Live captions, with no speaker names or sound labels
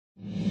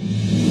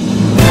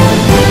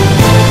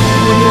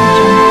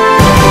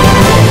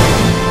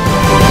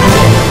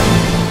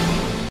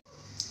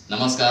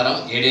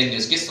నమస్కారం ఏడియన్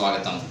న్యూస్ కి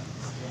స్వాగతం.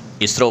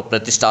 ఇస్రో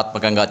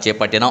ప్రతిష్టాత్మకంగా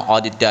చేపట్టిన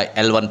ఆదిత్య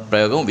యల్-1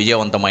 ప్రయోగం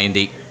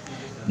విజయవంతమైంది.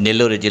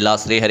 నెల్లూరు జిల్లా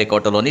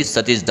శ్రీహరికోటలోని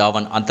సతీష్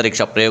ధావన్ అంతరిక్ష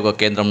ప్రయోగ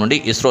కేంద్రం నుండి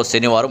ఇస్రో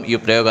శనివారం ఈ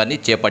ప్రయోగాన్ని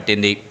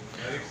చేపట్టింది.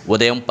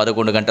 ఉదయం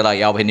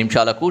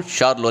 11:50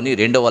 షార్లోని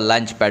రెండవ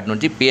లాంచ్ ప్యాడ్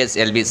నుంచి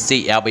PSLV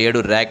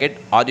C-57 ర్యాకెట్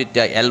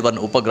ఆదిత్య యల్-1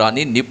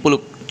 ఉపగ్రహాన్ని నిప్పులు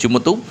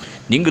చిమ్ముతూ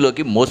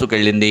నింగిలోకి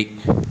మోసుకెళ్లింది.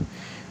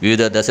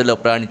 వివిధ దశల్లో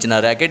ప్రయాణించిన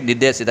ర్యాకెట్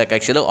నిర్దేశిత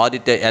కక్షలో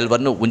ఆదిత్య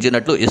యల్-1ను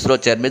ఉంచినట్లు ఇస్రో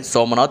చైర్మన్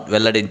సోమనాథ్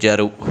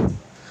వెల్లడించారు.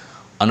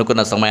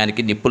 అనుకున్న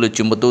సమయానికి నిప్పులు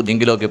చిమ్ముతూ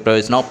నింగిలోకి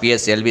ప్రవేశించిన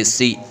PSLV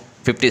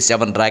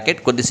C-57 ర్యాకెట్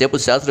కొద్దిసేపు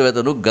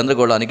శాస్త్రవేత్తలను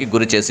గందరగోళానికి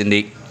గురిచేసింది.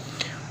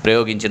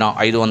 ప్రయోగించిన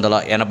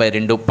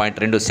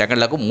 582.2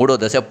 సెకండ్లకు మూడో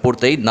దశ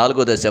పూర్తయి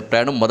నాలుగో దశ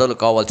ప్రయాణం మొదలు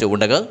కావాల్సి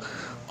ఉండగా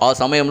ఆ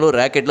సమయంలో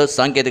ర్యాకెట్లో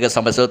సాంకేతిక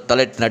సమస్యలు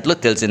తలెత్తినట్లు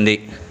తెలిసింది.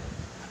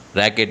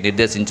 ర్యాకెట్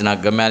నిర్దేశించిన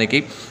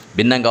గమ్యానికి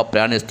భిన్నంగా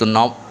ప్రయాణిస్తున్న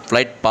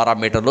ఫ్లైట్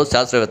పారామీటర్లు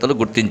శాస్త్రవేత్తలు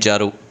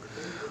గుర్తించారు.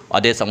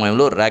 అదే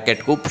సమయంలో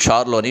ర్యాకెట్కు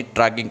షార్లోని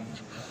ట్రాకింగ్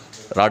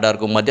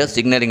రాడార్కు మధ్య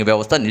సిగ్నలింగ్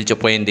వ్యవస్థ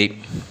నిలిచిపోయింది.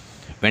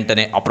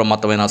 వెంటనే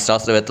అప్రమత్తమైన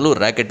శాస్త్రవేత్తలు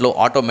ర్యాకెట్లో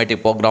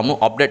ఆటోమేటిక్ ప్రోగ్రామ్ను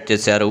అప్డేట్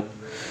చేశారు.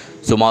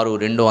 సుమారు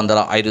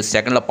 205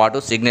 సెకండ్ల పాటు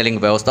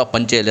సిగ్నలింగ్ వ్యవస్థ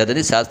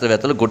పనిచేయలేదని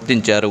శాస్త్రవేత్తలు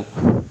గుర్తించారు.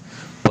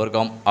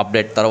 ప్రోగ్రామ్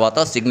అప్డేట్ తర్వాత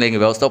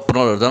సిగ్నలింగ్ వ్యవస్థ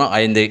పునరుద్ధరణ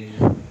అయింది.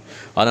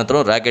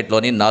 అనంతరం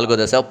ర్యాకెట్లోని నాలుగో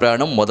దశ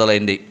ప్రయాణం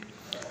మొదలైంది.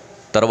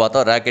 తర్వాత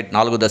ర్యాకెట్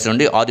నాలుగో దశ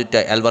నుండి ఆదిత్య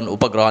యల్-1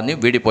 ఉపగ్రహాన్ని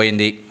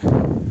వీడిపోయింది.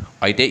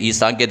 అయితే ఈ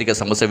సాంకేతిక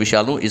సమస్య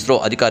విషయాలను ఇస్రో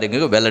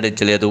అధికారికంగా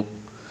వెల్లడించలేదు.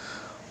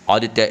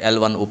 ఆదిత్య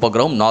యల్-1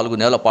 ఉపగ్రహం 4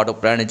 నెలల పాటు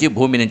ప్రయాణించి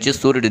భూమి నుంచి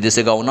సూర్యుడి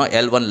దిశగా ఉన్న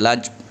యల్-1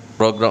 launch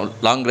programme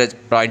long range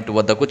point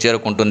వద్దకు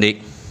చేరుకుంటుంది.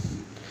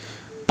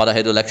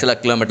 15 లక్షల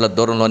కిలోమీటర్ల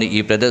దూరంలోని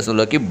ఈ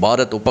ప్రదేశంలోకి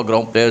భారత్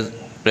ఉపగ్రహం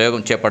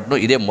ప్రయోగం చేపట్టడం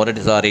ఇదే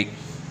మొదటిసారి.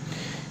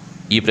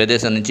 ఈ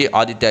ప్రదేశం నుంచి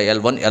ఆదిత్య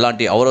యల్-1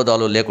 ఎలాంటి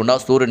అవరోధాలు లేకుండా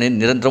సూర్యుని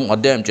నిరంతరం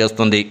అధ్యయనం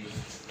చేస్తుంది.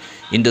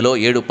 ఇందులో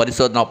 7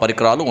 పరిశోధనా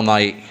పరికరాలు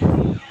ఉన్నాయి.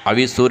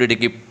 అవి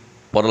సూర్యుడికి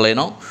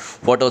పొరలైన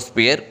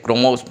ఫోటోస్పియర్,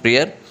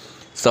 క్రోమోస్పియర్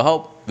సహా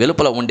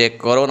వెలుపల ఉండే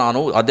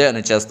కరోనాను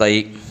అధ్యయనం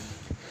చేస్తాయి.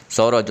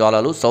 సౌర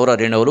జ్వాలలు, సౌర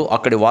రేణువులు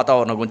అక్కడి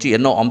వాతావరణం గురించి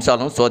ఎన్నో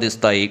అంశాలను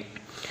శోధిస్తాయి.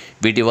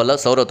 వీటి వల్ల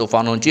సౌర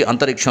తుఫాను నుంచి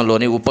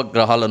అంతరిక్షంలోని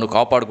ఉపగ్రహాలను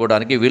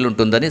కాపాడుకోవడానికి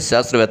వీలుంటుందని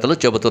శాస్త్రవేత్తలు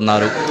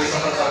చెబుతున్నారు.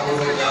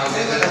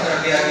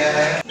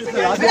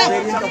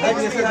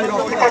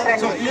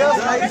 So clear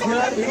slide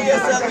here,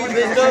 PSLV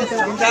window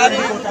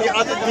carrying the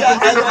Aditya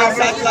yL-1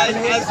 satellite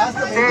has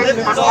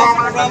lifted off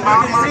from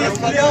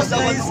clear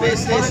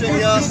space station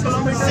here.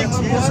 6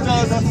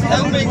 boosters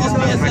helping this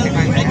PSLV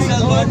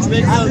XL launch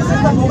vehicle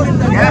move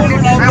out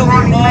of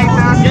the north,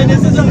 get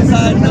into the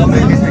desired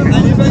orbit,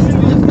 and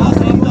eventually, of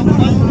course, after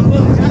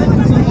multiple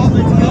attempts of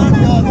orbit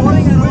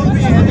will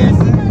be headed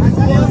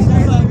towards the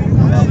sun,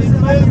 where it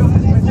will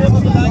go to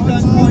the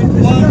Lagrange point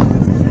 1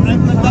 and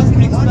conduct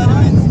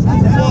experiments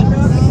for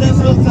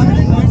several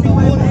subject points of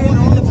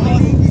in the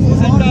past,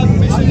 and our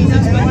mission is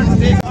expected to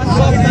take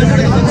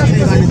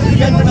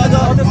yet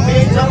another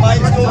major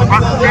milestone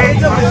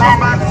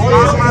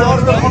for the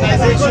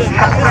organization.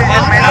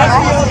 And as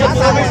we all get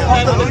to the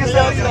time of the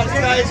clear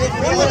skies,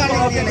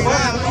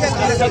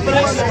 the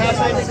separation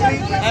happens,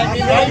 and we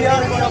right in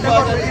front of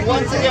us, and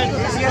once again,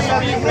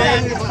 being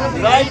made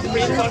right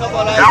in front of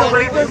our eyes. And we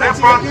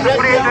will get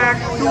here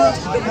to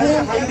the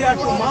moon, India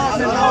to Mars,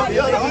 and now we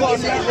are of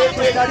course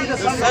related, the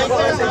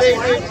scientists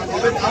related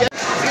with the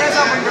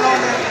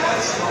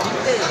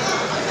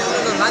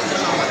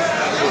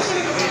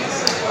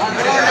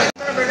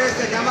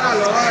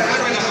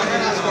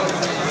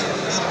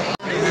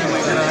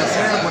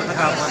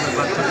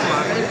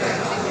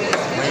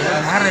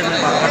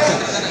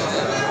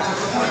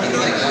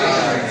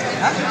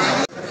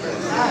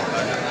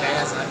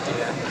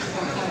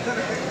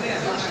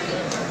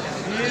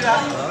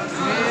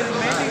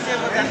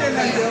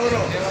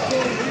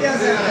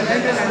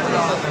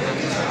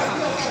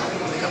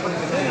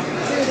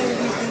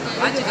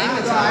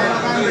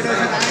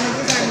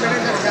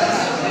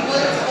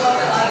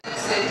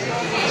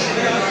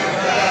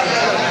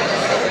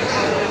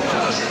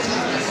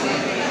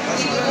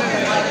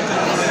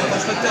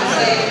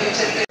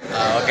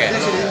okay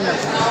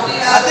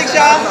అధ్యక్ష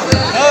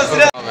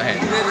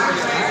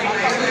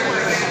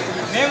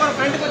నేను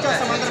ఫ్రెండ్కి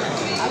వచ్చేస్తాం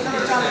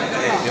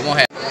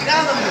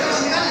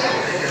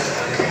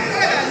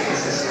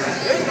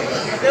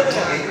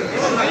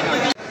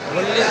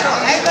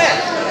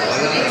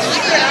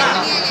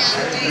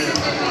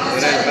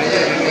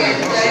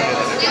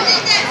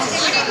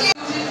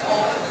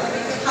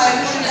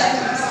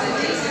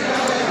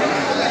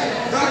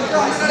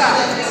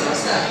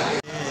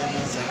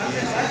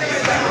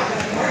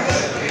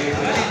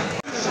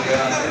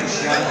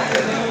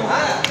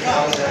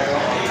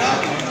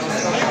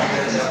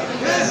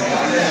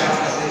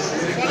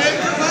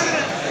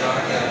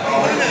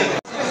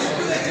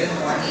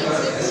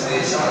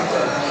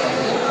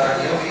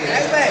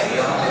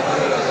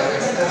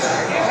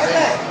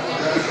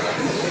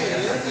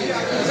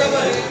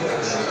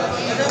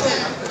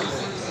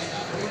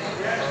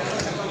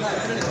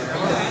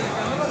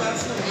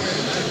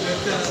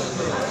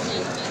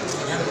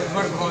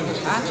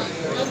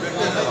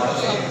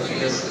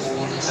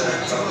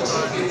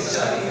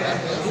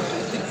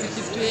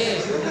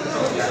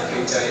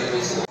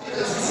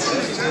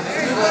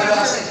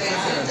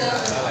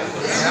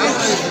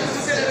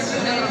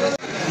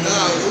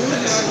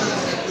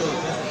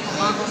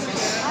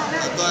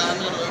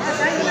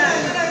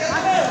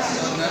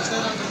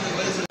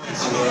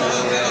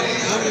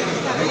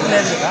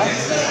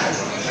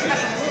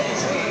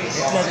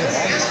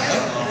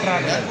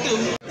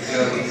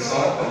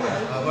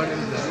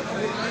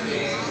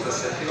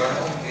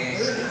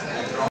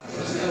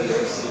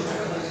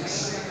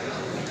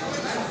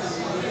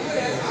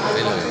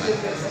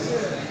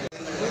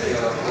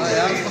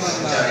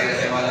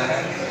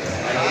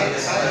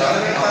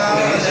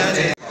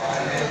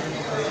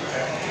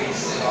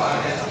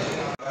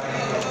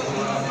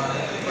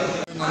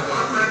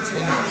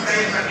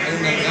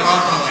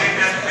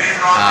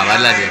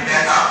वाला जी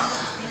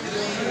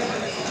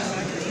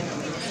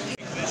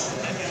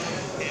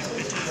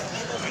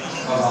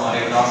हमारे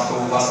blog को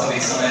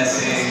वास्तविक समय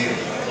से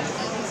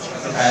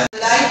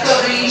live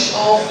coverage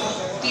of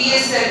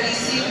PSLV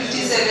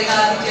C57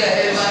 Aditya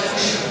yL-1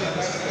 mission.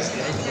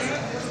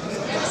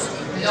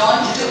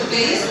 Launch took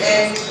place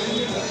at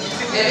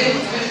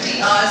 11:50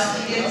 hours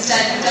Indian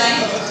Standard Time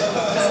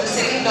from the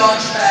second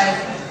launch pad.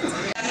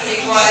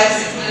 Required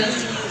signal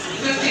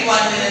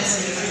 51 minutes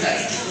into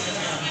flight.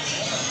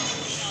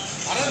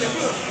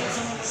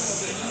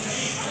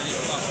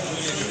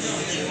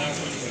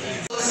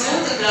 Also,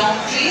 the ground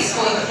trace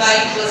for the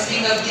flight was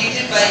being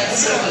updated by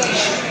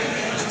installation.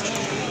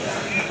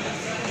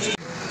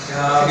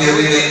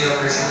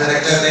 Operation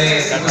director ने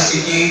खुशी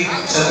की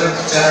चतुर्थ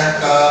चरण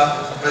का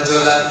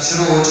प्रज्वलन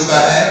शुरू हो चुका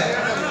है।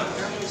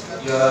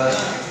 यह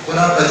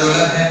पुनः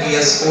प्रज्वलन है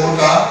PS4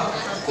 का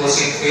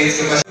कोसिंग फेज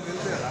के पश्चात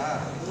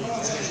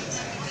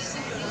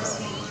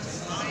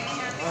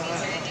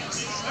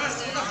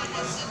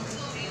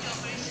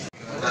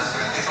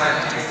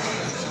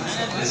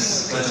इस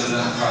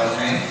प्रज्वलन काल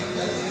में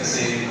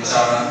इसे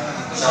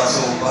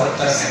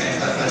 472 सेकंड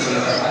तक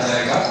प्रज्वलन रखा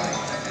जाएगा।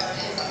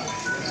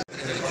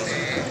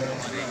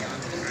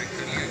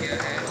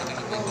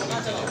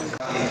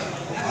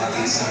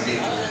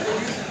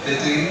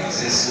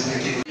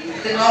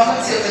 The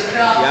normalcy of the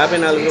craft,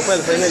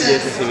 ₹50 final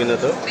చేసేసి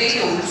వినతో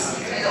payloads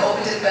and the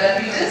orbital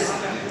parameters.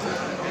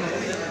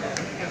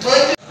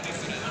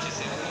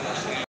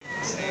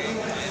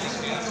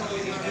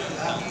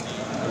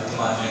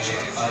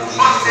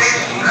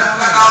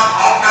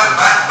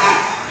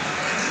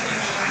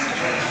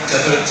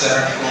 चतुर्थ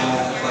चरण को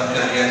बंद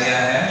कर दिया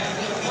गया है,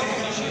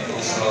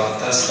 उसको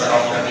 10 कट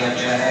ऑफ कर दिया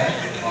गया है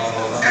और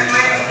वो बंद हो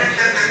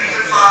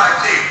चुका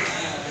है।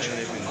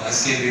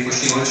 इसकी भी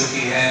पुष्टि हो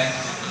चुकी है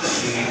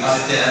कि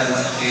आदित्य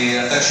यL-1 के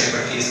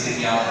अंतक्षेपण की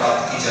स्थितियां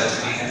प्राप्त की जा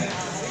चुकी हैं।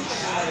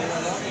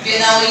 We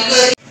are now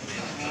eager.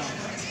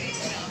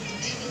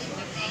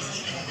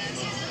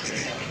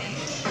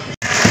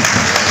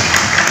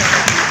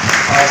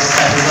 और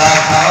जिसका इंतजार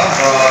था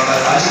वो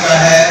कल आ चुका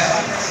है,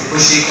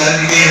 पुष्टि कर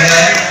दी गई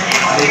है।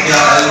 Aditya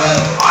यL-1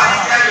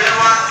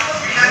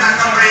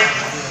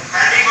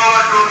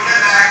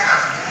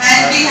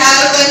 And we have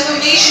a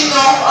confirmation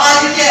of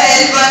Aditya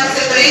yL-1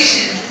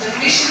 separation. The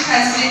mission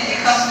has been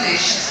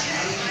accomplished.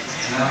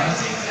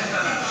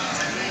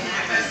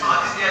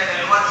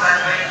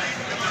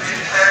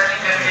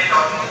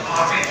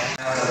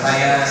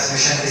 इस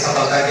मिशन की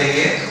सफलता के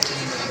लिए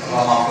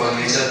हम आपको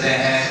ले चलते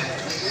हैं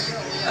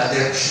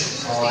अध्यक्ष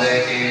महोदय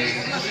के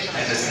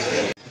एड्रेसिंग के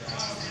लिए।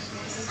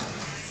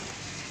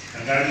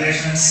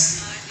 Congratulations.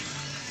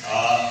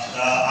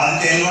 The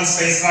Aditya yL-1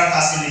 spacecraft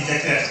has been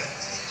ejected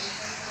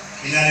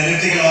in an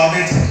elliptical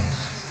orbit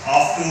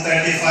of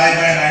 235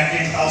 by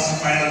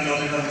 19,500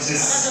 kilometers, which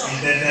is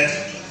intended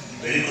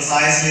very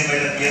precisely by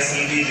the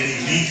PSLV, very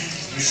unique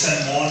mission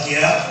mode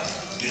here,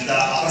 with the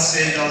upper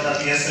stage of the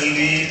PSLV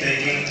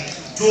taking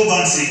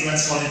 2-burn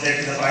sequence for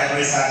ejecting the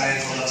primary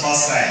satellite for the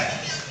first time.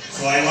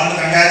 So I want to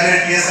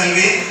congratulate PSLV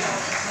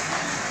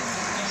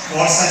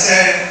for such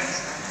a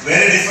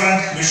very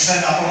different mission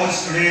approach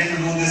today to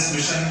do this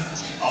mission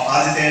of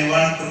Aditya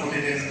yL-1 to put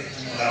it in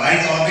the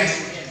right orbit.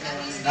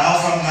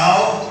 From now,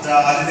 the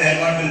Aditya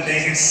yL-1 will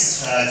take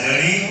its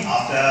journey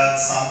after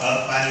some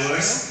Earth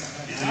maneuvers.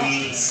 It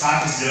will start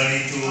its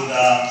journey to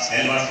the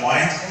yL-1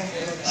 point.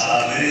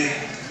 Very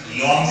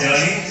long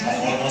journey of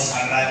almost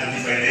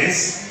 125 days.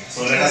 So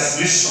let us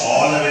wish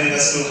all the very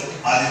best to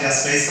Aditya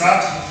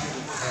spacecraft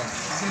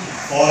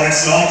for its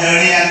long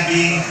journey and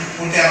being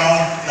put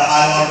around the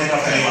halo orbit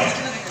of yL-1.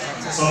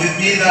 So with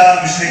me the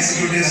mission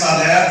executives are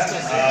there,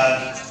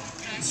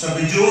 Mr.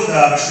 Biju,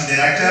 the mission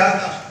director,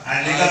 and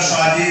Nikal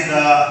Shaji,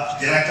 the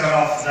director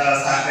of the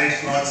satellite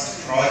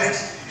project.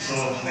 So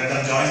let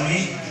them join me.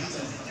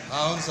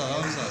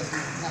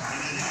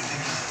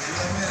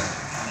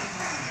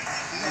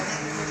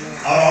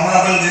 Our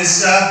Honorable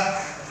Minister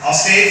of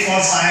State for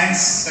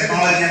Science,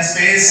 Technology and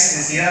Space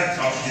is here,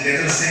 Dr.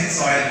 Jitendra Singh,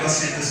 so I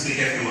request him to speak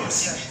a few words.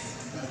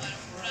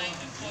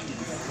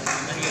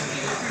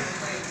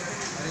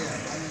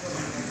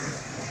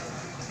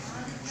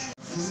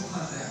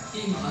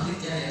 Team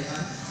Aditya yL-1,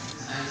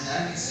 and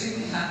I'm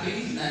extremely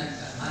happy that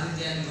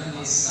Aditya yL-1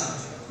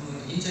 is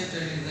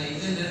injected in the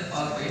intended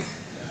orbit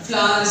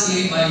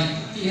flawlessly by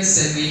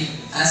PSLV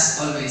as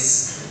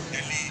always.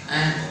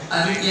 And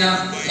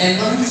Aditya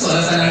yL-1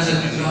 solar panels are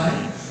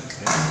deployed.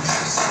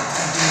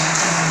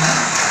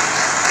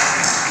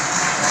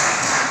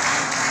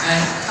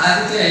 And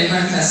Aditya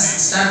yL-1 has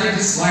started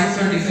its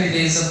 125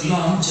 days of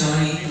long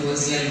journey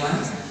towards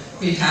yL-1.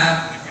 We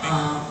have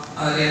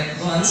our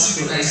yL-1s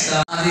to raise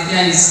the Aditya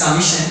and its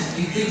commission.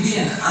 It will be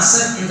an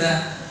asset to the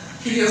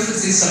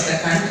heliophysics of the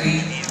country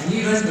and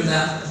even to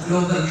the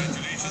global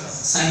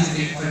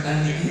scientific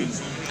fraternity.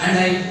 And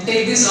I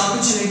take this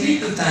opportunity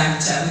to thank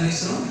Chairman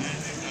ISRO,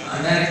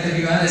 Director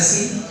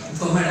URSC,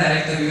 former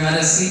Director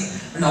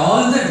URSC, and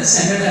all the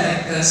center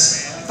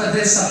directors for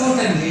their support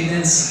and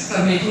guidance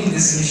for making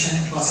this mission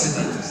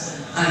possible.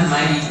 And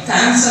my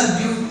thanks are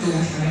due to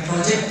my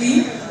project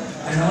team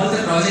and all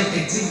the project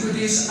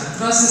executives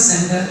across the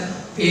center,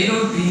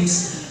 payload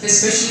teams,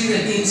 especially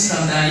the teams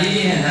from the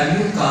IAA and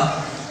AVUCA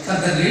for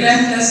the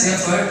relentless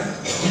effort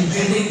in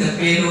building the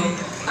payload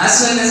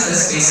as well as the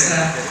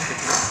spacecraft.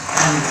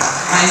 And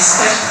my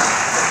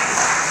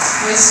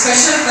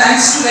special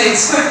thanks to the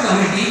expert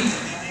committee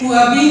who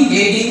have been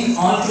guiding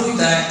all through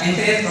the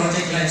entire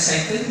project life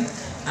cycle.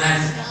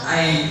 And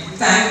I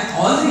thank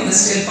all the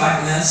industrial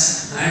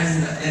partners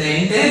and the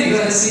entire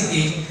URSC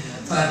team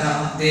for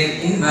their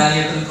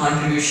invaluable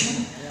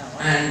contribution.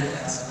 And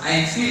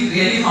I feel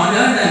really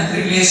honored and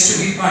privileged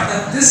to be part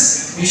of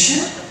this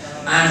mission.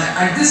 And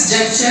at this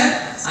juncture,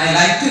 I would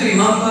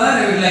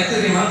like to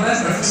remember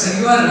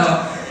Professor UR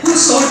who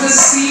sowed the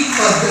seed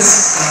for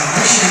this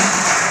mission.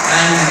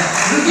 And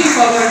looking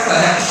forward for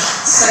a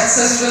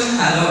successful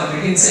Halo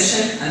reading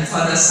session and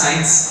further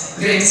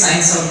great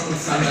science output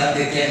from the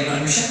Aditya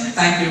yL-1 mission.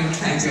 Thank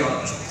you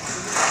all.